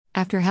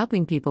After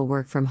helping people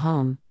work from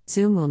home,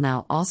 Zoom will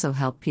now also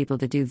help people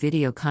to do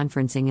video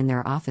conferencing in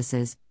their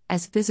offices,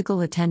 as physical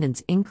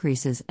attendance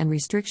increases and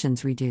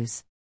restrictions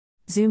reduce.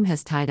 Zoom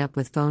has tied up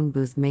with phone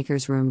booth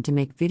makers Room to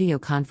make video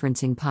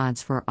conferencing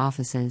pods for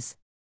offices.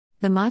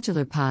 The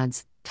modular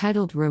pods,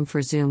 titled Room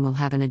for Zoom, will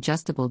have an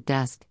adjustable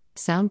desk,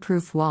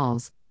 soundproof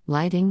walls,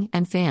 lighting,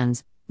 and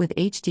fans, with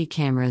HD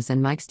cameras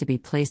and mics to be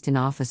placed in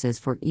offices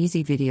for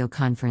easy video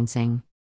conferencing.